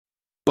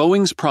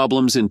Boeing's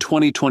problems in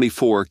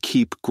 2024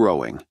 keep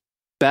growing.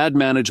 Bad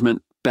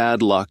management,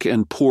 bad luck,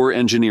 and poor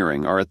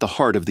engineering are at the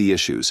heart of the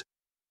issues,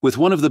 with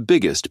one of the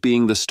biggest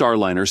being the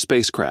Starliner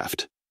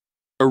spacecraft.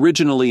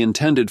 Originally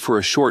intended for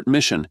a short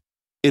mission,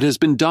 it has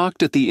been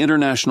docked at the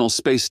International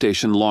Space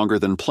Station longer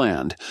than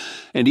planned,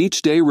 and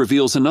each day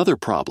reveals another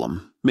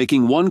problem,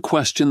 making one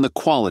question the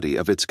quality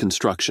of its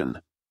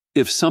construction.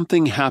 If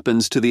something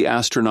happens to the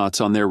astronauts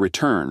on their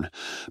return,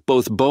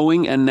 both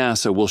Boeing and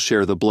NASA will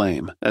share the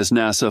blame, as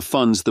NASA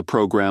funds the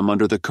program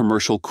under the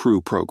Commercial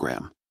Crew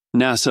Program.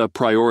 NASA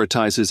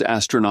prioritizes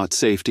astronaut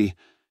safety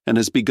and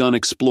has begun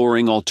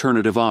exploring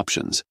alternative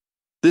options.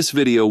 This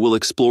video will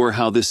explore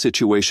how this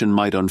situation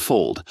might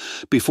unfold.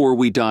 Before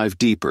we dive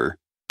deeper,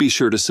 be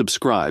sure to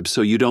subscribe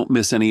so you don't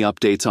miss any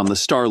updates on the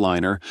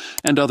Starliner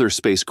and other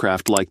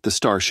spacecraft like the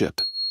Starship.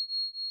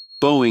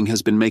 Boeing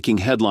has been making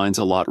headlines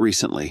a lot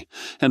recently,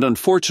 and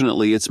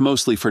unfortunately it's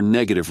mostly for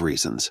negative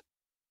reasons.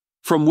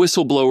 From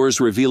whistleblowers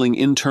revealing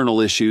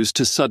internal issues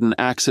to sudden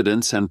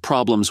accidents and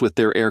problems with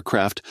their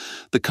aircraft,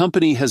 the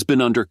company has been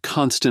under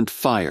constant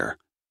fire.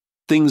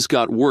 Things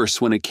got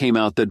worse when it came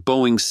out that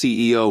Boeing's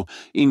CEO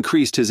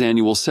increased his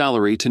annual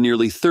salary to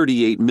nearly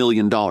 $38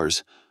 million,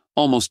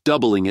 almost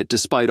doubling it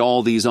despite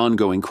all these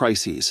ongoing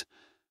crises.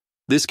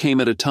 This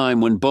came at a time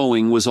when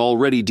Boeing was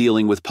already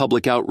dealing with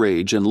public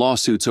outrage and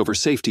lawsuits over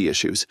safety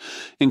issues,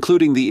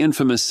 including the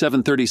infamous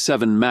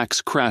 737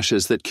 MAX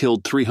crashes that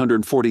killed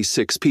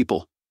 346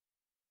 people.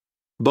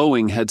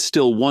 Boeing had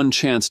still one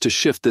chance to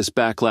shift this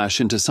backlash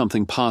into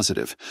something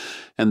positive,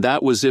 and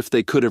that was if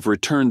they could have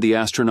returned the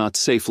astronauts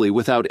safely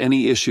without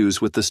any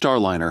issues with the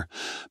Starliner,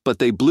 but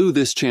they blew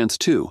this chance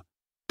too,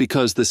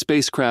 because the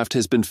spacecraft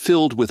has been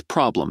filled with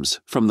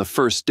problems from the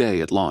first day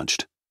it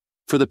launched.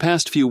 For the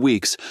past few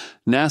weeks,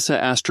 NASA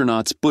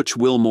astronauts Butch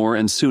Wilmore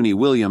and Suni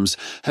Williams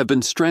have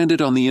been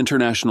stranded on the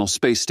International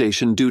Space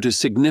Station due to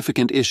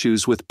significant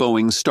issues with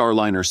Boeing's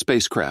Starliner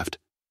spacecraft.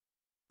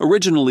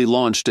 Originally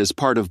launched as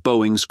part of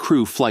Boeing's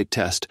crew flight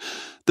test,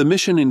 the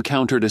mission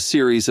encountered a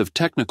series of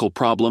technical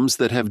problems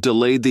that have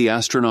delayed the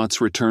astronauts'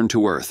 return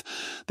to Earth.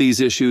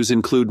 These issues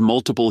include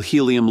multiple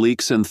helium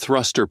leaks and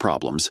thruster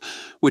problems,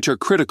 which are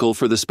critical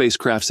for the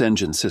spacecraft's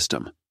engine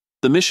system.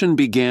 The mission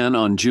began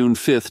on June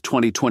 5,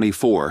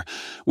 2024,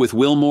 with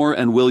Wilmore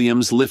and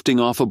Williams lifting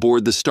off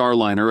aboard the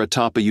Starliner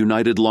atop a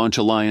United Launch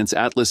Alliance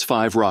Atlas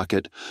V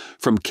rocket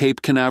from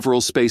Cape Canaveral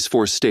Space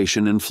Force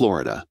Station in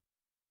Florida.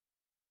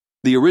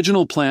 The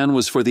original plan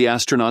was for the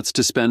astronauts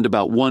to spend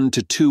about 1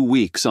 to 2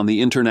 weeks on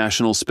the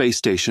International Space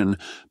Station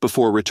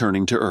before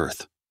returning to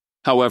Earth.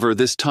 However,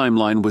 this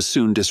timeline was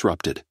soon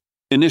disrupted.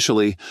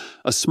 Initially,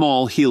 a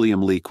small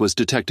helium leak was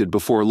detected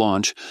before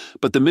launch,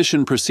 but the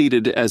mission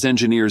proceeded as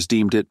engineers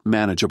deemed it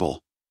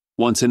manageable.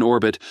 Once in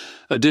orbit,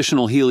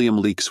 additional helium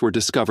leaks were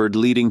discovered,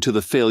 leading to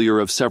the failure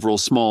of several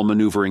small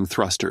maneuvering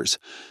thrusters.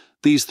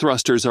 These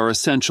thrusters are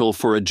essential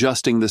for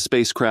adjusting the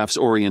spacecraft's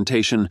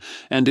orientation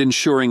and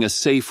ensuring a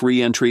safe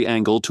re-entry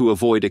angle to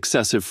avoid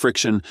excessive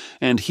friction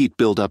and heat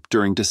buildup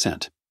during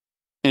descent.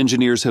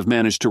 Engineers have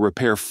managed to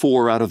repair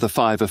 4 out of the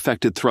 5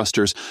 affected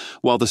thrusters,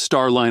 while the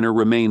Starliner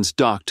remains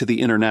docked to the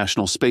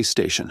International Space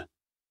Station.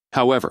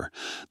 However,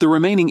 the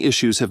remaining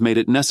issues have made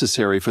it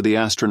necessary for the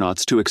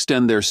astronauts to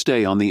extend their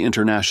stay on the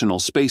International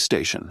Space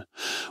Station.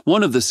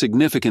 One of the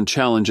significant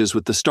challenges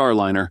with the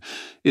Starliner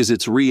is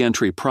its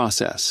re-entry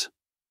process.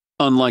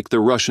 Unlike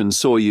the Russian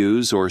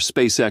Soyuz or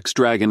SpaceX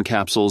Dragon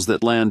capsules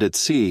that land at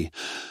sea,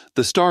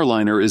 the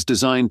Starliner is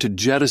designed to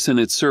jettison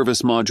its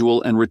service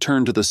module and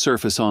return to the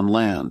surface on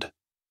land.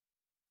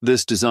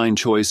 This design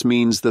choice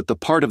means that the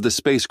part of the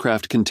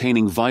spacecraft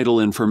containing vital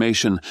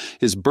information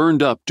is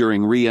burned up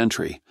during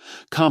re-entry,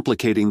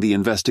 complicating the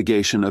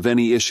investigation of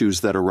any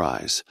issues that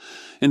arise.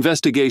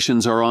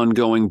 Investigations are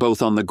ongoing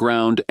both on the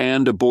ground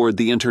and aboard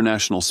the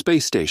International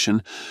Space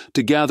Station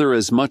to gather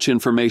as much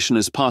information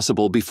as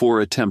possible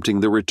before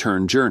attempting the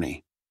return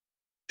journey.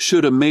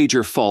 Should a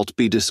major fault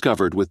be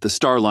discovered with the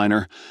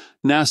Starliner,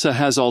 NASA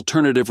has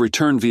alternative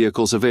return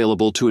vehicles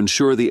available to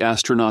ensure the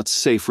astronauts'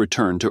 safe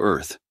return to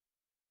Earth.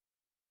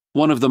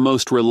 One of the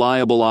most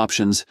reliable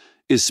options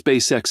is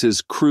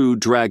SpaceX's Crew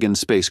Dragon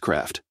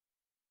spacecraft.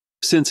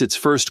 Since its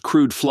first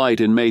crewed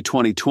flight in May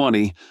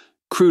 2020,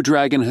 Crew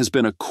Dragon has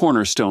been a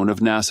cornerstone of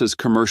NASA's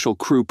Commercial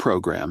Crew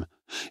Program.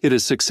 It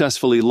has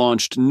successfully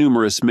launched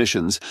numerous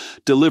missions,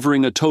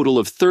 delivering a total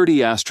of 30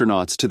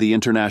 astronauts to the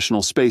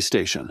International Space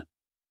Station.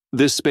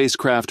 This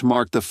spacecraft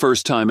marked the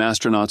first time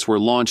astronauts were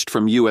launched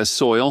from U.S.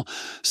 soil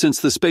since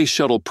the Space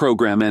Shuttle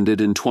program ended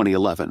in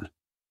 2011.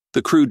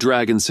 The Crew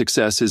Dragon's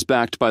success is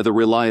backed by the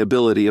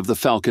reliability of the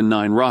Falcon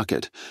 9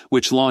 rocket,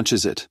 which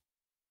launches it.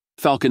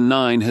 Falcon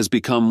 9 has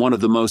become one of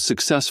the most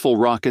successful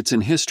rockets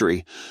in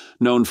history,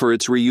 known for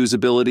its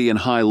reusability and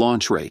high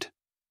launch rate.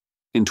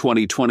 In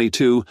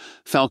 2022,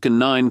 Falcon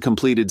 9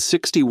 completed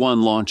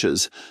 61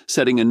 launches,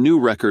 setting a new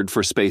record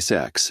for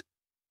SpaceX.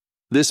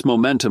 This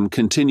momentum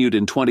continued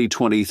in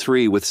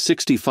 2023 with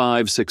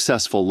 65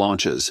 successful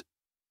launches.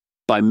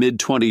 By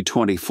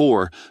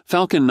mid-2024,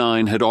 Falcon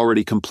 9 had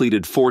already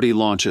completed 40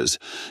 launches,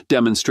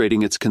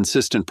 demonstrating its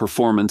consistent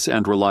performance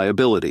and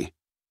reliability.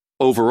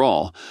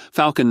 Overall,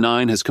 Falcon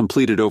 9 has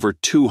completed over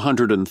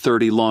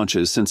 230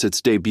 launches since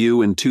its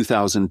debut in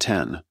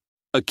 2010.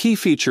 A key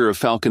feature of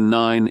Falcon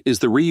 9 is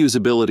the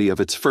reusability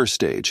of its first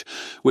stage,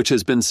 which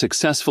has been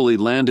successfully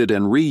landed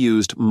and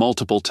reused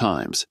multiple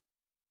times.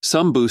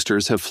 Some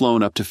boosters have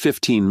flown up to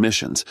 15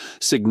 missions,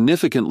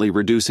 significantly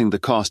reducing the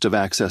cost of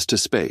access to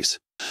space.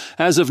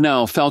 As of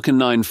now, Falcon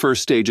 9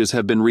 first stages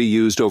have been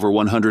reused over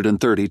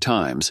 130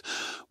 times.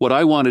 What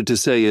I wanted to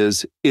say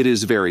is, it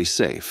is very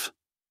safe.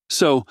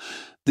 So,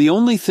 the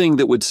only thing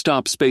that would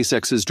stop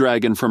SpaceX's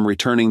Dragon from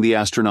returning the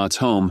astronauts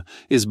home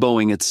is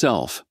Boeing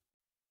itself.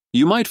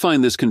 You might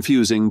find this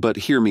confusing, but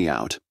hear me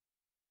out.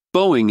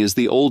 Boeing is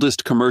the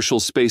oldest commercial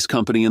space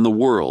company in the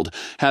world,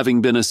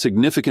 having been a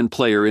significant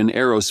player in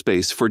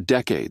aerospace for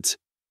decades.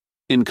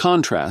 In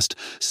contrast,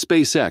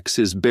 SpaceX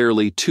is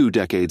barely 2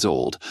 decades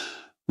old.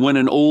 When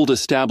an old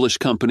established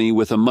company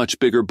with a much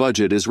bigger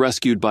budget is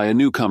rescued by a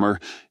newcomer,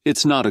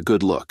 it's not a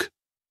good look.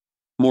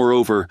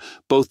 Moreover,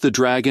 both the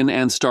Dragon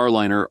and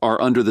Starliner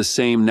are under the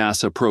same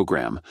NASA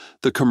program,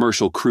 the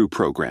Commercial Crew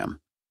Program.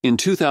 In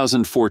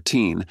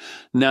 2014,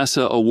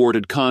 NASA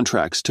awarded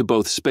contracts to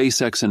both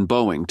SpaceX and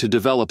Boeing to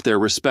develop their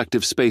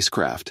respective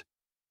spacecraft.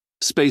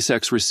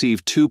 SpaceX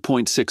received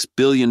 $2.6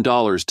 billion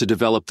to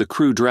develop the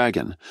Crew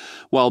Dragon,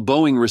 while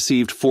Boeing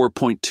received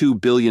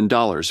 $4.2 billion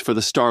for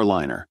the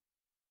Starliner.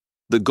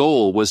 The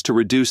goal was to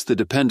reduce the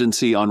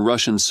dependency on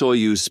Russian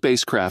Soyuz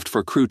spacecraft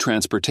for crew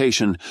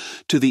transportation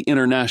to the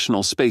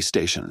International Space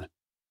Station.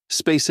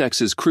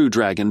 SpaceX's Crew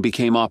Dragon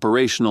became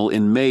operational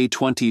in May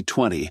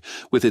 2020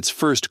 with its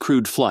first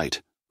crewed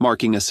flight,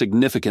 marking a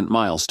significant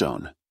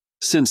milestone.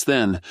 Since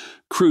then,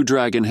 Crew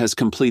Dragon has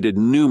completed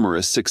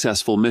numerous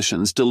successful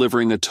missions,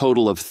 delivering a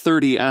total of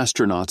 30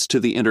 astronauts to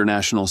the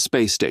International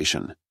Space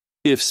Station.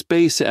 If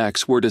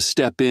SpaceX were to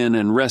step in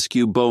and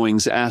rescue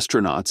Boeing's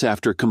astronauts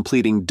after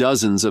completing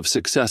dozens of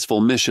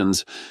successful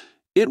missions,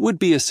 it would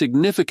be a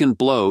significant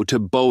blow to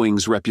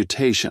Boeing's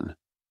reputation.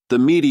 The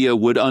media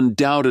would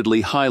undoubtedly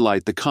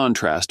highlight the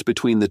contrast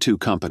between the two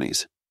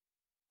companies.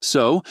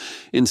 So,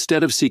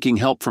 instead of seeking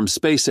help from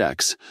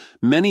SpaceX,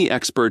 many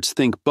experts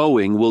think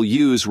Boeing will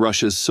use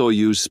Russia's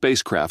Soyuz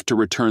spacecraft to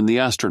return the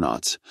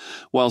astronauts.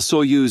 While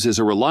Soyuz is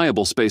a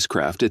reliable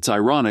spacecraft, it's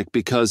ironic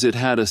because it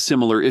had a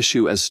similar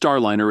issue as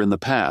Starliner in the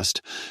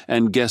past,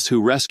 and guess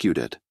who rescued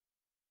it?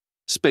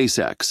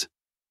 SpaceX.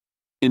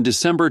 In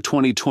December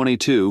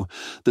 2022,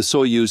 the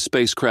Soyuz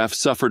spacecraft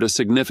suffered a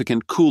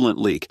significant coolant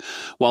leak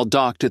while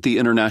docked at the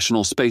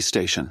International Space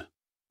Station.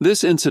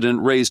 This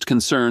incident raised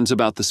concerns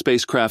about the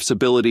spacecraft's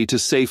ability to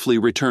safely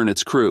return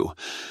its crew.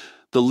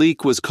 The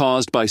leak was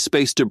caused by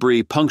space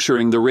debris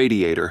puncturing the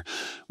radiator,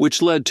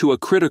 which led to a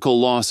critical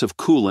loss of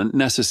coolant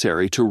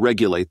necessary to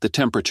regulate the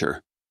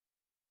temperature.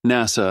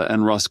 NASA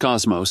and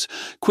Roscosmos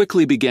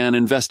quickly began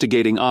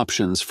investigating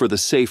options for the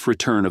safe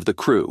return of the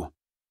crew.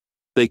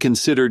 They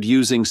considered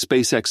using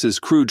SpaceX's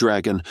Crew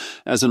Dragon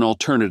as an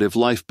alternative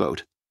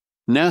lifeboat.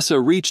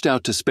 NASA reached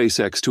out to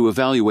SpaceX to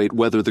evaluate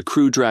whether the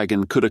Crew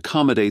Dragon could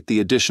accommodate the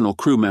additional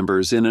crew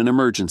members in an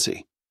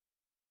emergency.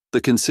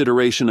 The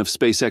consideration of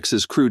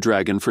SpaceX's Crew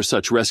Dragon for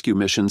such rescue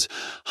missions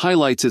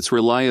highlights its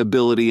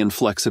reliability and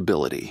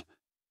flexibility.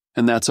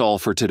 And that's all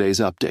for today's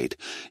update.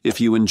 If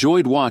you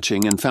enjoyed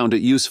watching and found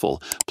it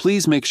useful,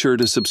 please make sure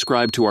to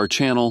subscribe to our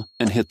channel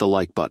and hit the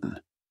like button.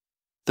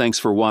 Thanks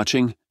for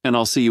watching, and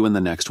I'll see you in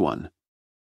the next one.